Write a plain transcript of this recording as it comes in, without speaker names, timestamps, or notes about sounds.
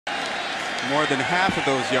more than half of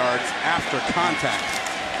those yards after contact.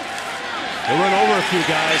 They run over a few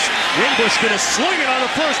guys. Wimbush gonna sling it on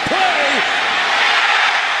the first play.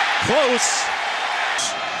 Close.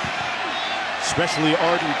 Especially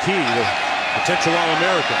Arden Key, the potential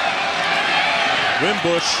All-American.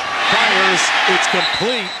 Wimbush fires. It's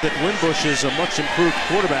complete. That Wimbush is a much improved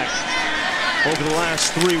quarterback over the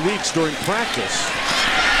last 3 weeks during practice.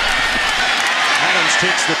 Adams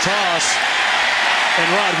takes the toss. And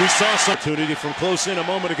Rod, we saw some opportunity from close in a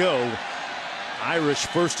moment ago. Irish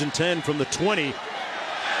 1st and 10 from the 20.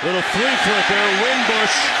 Little flea flicker.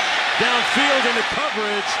 Wimbush downfield into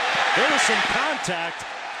coverage. There was some contact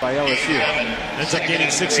By LSU. Ends up gaining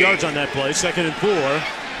 6 yards on that play. 2nd and 4.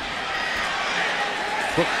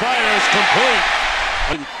 Book fires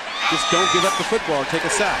complete. Just don't give up the football and take a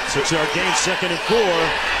sack. 6-yard gain, 2nd and 4.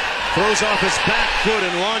 Throws off his back foot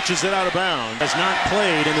and launches it out of bounds. Has not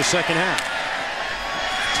played in the second half.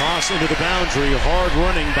 Toss into the boundary. Hard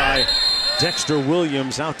running by Dexter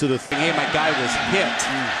Williams out to the... Hey, my guy was hit.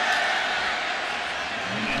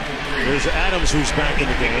 There's Adams who's back in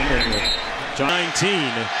the game. And 19.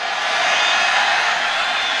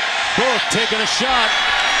 Book taking a shot.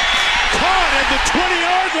 Caught at the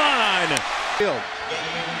 20-yard line.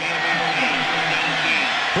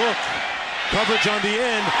 Book. Coverage on the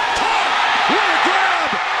end. Caught! What a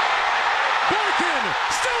grab! Boykin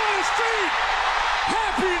still on his feet!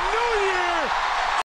 Happy New Year!